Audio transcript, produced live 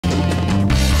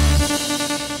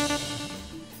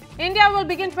India will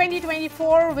begin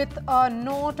 2024 with a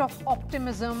note of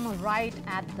optimism right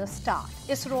at the start.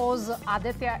 ISRO's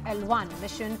Aditya L1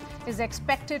 mission is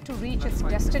expected to reach its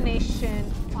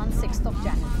destination on 6th of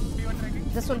January.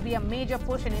 This will be a major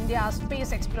push in India's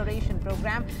space exploration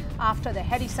program after the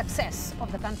heady success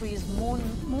of the country's moon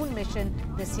mission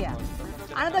this year.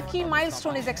 Another key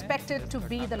milestone is expected to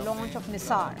be the launch of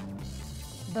NISAR,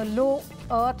 the Low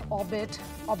Earth Orbit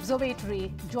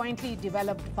Observatory jointly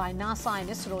developed by NASA and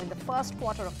ISRO in the first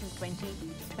quarter of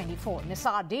 2024.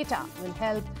 NISAR data will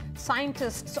help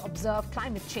scientists observe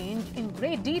climate change in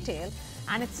great detail,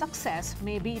 and its success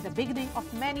may be the beginning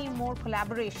of many more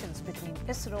collaborations between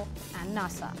ISRO and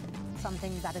NASA,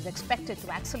 something that is expected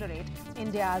to accelerate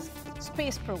India's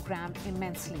space program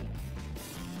immensely.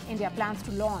 India plans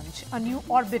to launch a new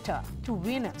orbiter to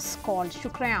Venus called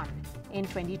Shukran in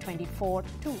 2024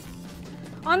 too.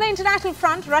 On the international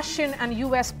front, Russian and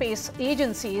US space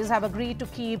agencies have agreed to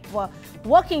keep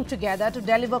working together to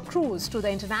deliver crews to the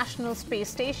International Space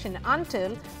Station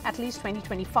until at least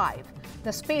 2025.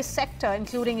 The space sector,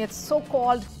 including its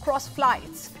so-called cross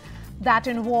flights that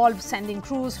involve sending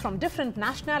crews from different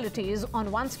nationalities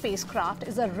on one spacecraft,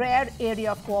 is a rare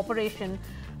area of cooperation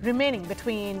remaining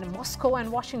between Moscow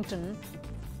and Washington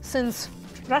since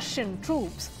Russian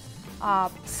troops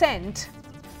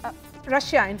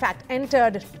Russia, in fact,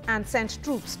 entered and sent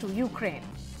troops to Ukraine.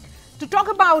 To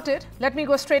talk about it, let me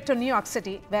go straight to New York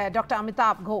City, where Dr.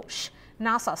 Amitabh Ghosh,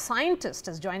 NASA scientist,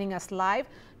 is joining us live.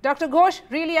 Dr. Ghosh,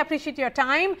 really appreciate your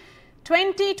time.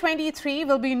 2023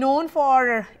 will be known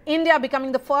for India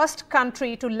becoming the first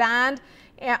country to land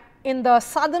in the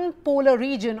southern polar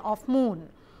region of Moon.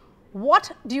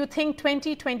 What do you think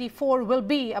 2024 will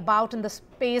be about in the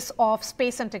space of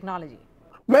space and technology?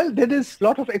 Well, there is a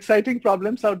lot of exciting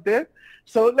problems out there.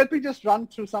 So let me just run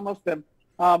through some of them.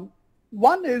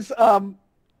 One is,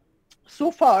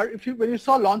 so far, when you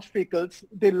saw launch vehicles,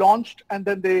 they launched and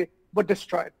then they were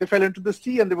destroyed. They fell into the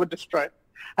sea and they were destroyed.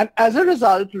 And as a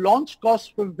result, launch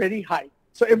costs were very high.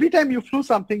 So every time you flew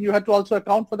something, you had to also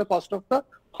account for the cost of the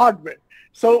hardware.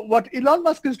 So what Elon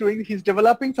Musk is doing, he's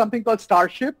developing something called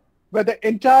Starship, where the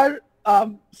entire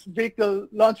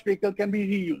launch vehicle can be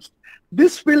reused.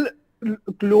 This will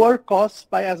lower costs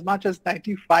by as much as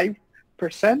 95%.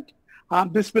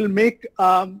 This will make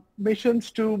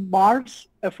missions to Mars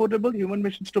affordable, human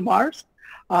missions to Mars.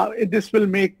 This will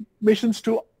make missions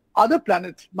to other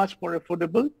planets much more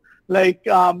affordable, like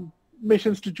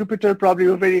missions to Jupiter probably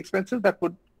were very expensive, that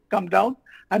would come down.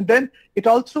 And then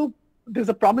there's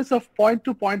a promise of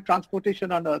point-to-point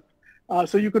transportation on Earth.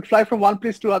 So you could fly from one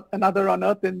place to another on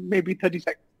Earth in maybe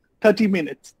 30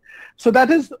 minutes. So that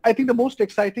is, I think, the most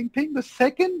exciting thing. The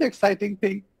second exciting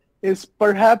thing is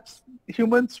perhaps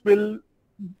humans will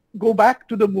go back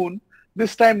to the moon,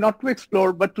 this time not to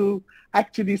explore, but to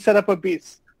actually set up a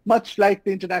base, much like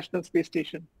the International Space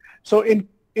Station. So in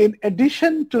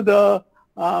addition to the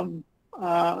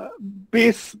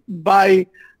base by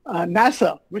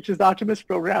NASA, which is the Artemis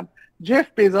program,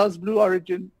 Jeff Bezos' Blue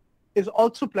Origin is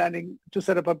also planning to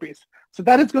set up a base. So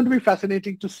that is going to be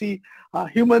fascinating to see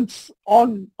humans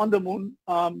on the moon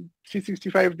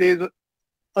 365 days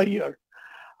a year.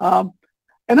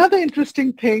 Another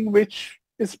interesting thing, which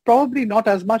is probably not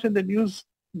as much in the news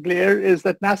glare, is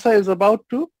that NASA is about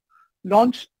to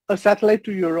launch a satellite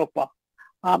to Europa.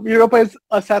 Europa is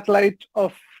a satellite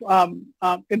of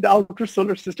in the outer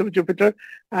solar system of Jupiter.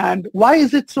 And why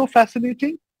is it so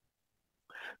fascinating?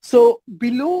 So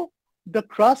below the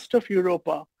crust of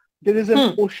Europa, there is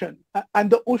an ocean,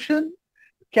 and the ocean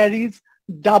carries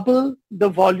double the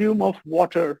volume of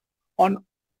water on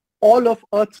all of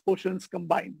Earth's oceans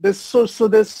combined. There's so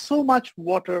much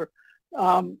water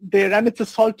there, and it's a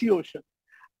salty ocean.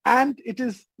 And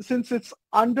since it's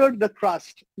under the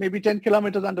crust, maybe 10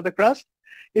 kilometers under the crust,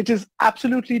 it is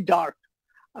absolutely dark.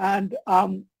 And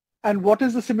what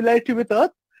is the similarity with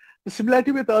Earth? The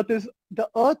similarity with Earth is the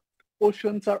Earth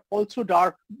oceans are also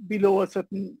dark below a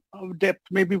certain depth,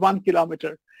 maybe 1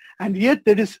 kilometer. And yet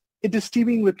it is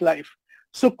teeming with life.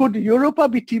 So could Europa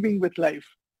be teeming with life?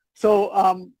 So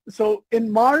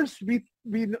in Mars, we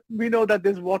know that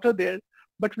there's water there,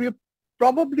 but we're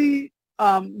probably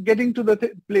getting to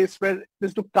the place where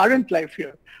there's no current life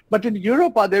here. But in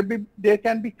Europa, there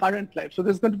can be current life. So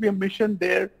there's going to be a mission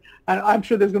there, and I'm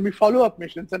sure there's going to be follow-up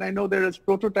missions. And I know there is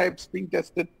prototypes being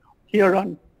tested here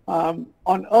on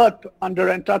Earth under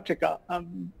Antarctica,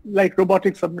 like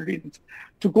robotic submarines,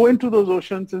 to go into those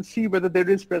oceans and see whether there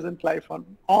is present life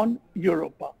on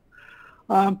Europa.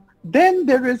 Then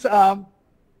there is about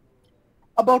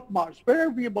Mars. Where are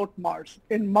we about Mars?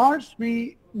 In Mars,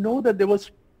 we know that there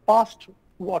was past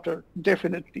water,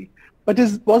 definitely. But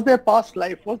was there past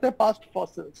life? Was there past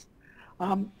fossils?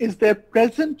 Is there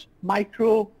present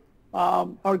micro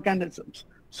organisms?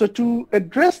 So to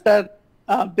address that,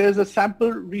 there's a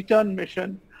sample return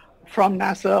mission from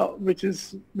NASA, which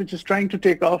is trying to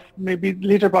take off maybe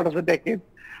later part of the decade.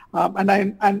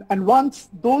 And once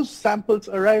those samples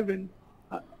arrive in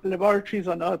laboratories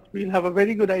on Earth, we'll have a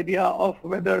very good idea of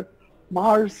whether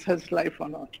Mars has life or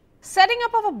not. Setting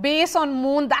up of a base on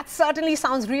Moon, that certainly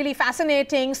sounds really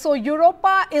fascinating. So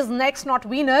Europa is next, not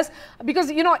Venus, because,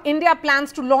 you know, India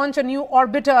plans to launch a new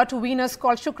orbiter to Venus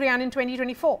called Shukriyan in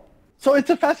 2024. So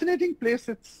it's a fascinating place.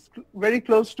 It's very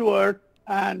close to Earth,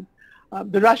 and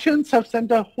the Russians have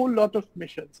sent a whole lot of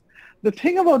missions. The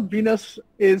thing about Venus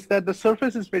is that the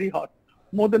surface is very hot,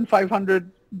 more than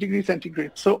 500 degrees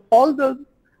centigrade. So all the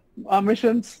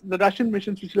missions, the Russian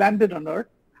missions which landed on Earth,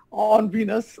 on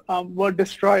Venus, were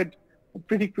destroyed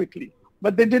pretty quickly.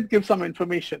 But they did give some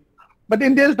information. But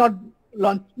India is not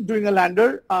doing a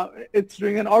lander. It's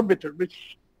doing an orbiter,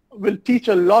 which will teach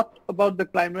a lot about the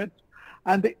climate.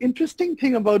 And the interesting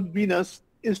thing about Venus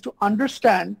is to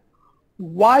understand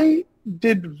why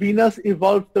did Venus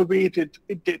evolve the way it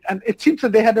did. And it seems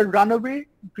that they had a runaway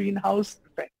greenhouse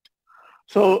effect.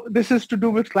 So this is to do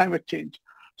with climate change.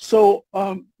 So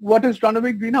what is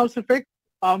runaway greenhouse effect?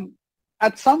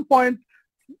 At some point,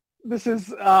 this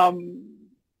is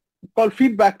called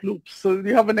feedback loops. So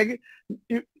you have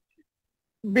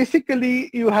basically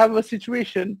you have a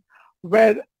situation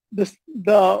where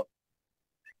the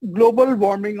global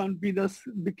warming on Venus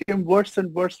became worse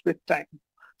and worse with time.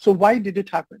 So why did it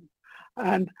happen?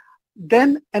 And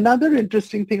then another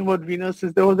interesting thing about Venus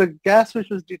is there was a gas which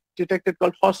was detected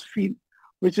called phosphine,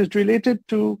 which is related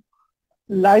to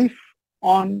life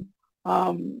on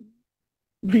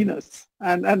Venus.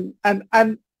 And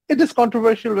it is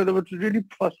controversial whether it's really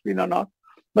phosphine or not,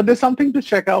 but there's something to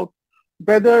check out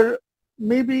whether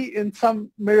maybe in some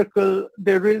miracle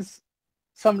there is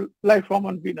some life form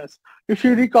on Venus. If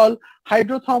you recall,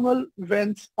 hydrothermal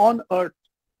vents on Earth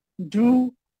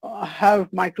do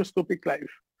have microscopic life.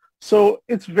 So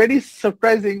it's very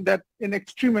surprising that in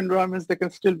extreme environments there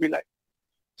can still be life.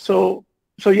 So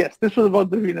yes, this was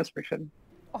about the Venus mission.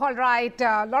 All right,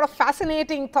 a lot of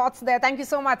fascinating thoughts there. Thank you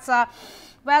so much, sir.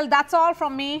 Well, that's all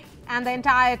from me and the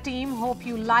entire team. Hope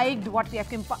you liked what we have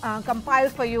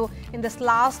compiled for you in this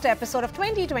last episode of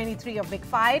 2023 of Big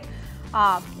Fight.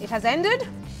 It has ended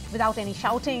without any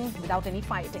shouting, without any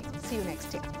fighting. See you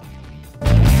next year.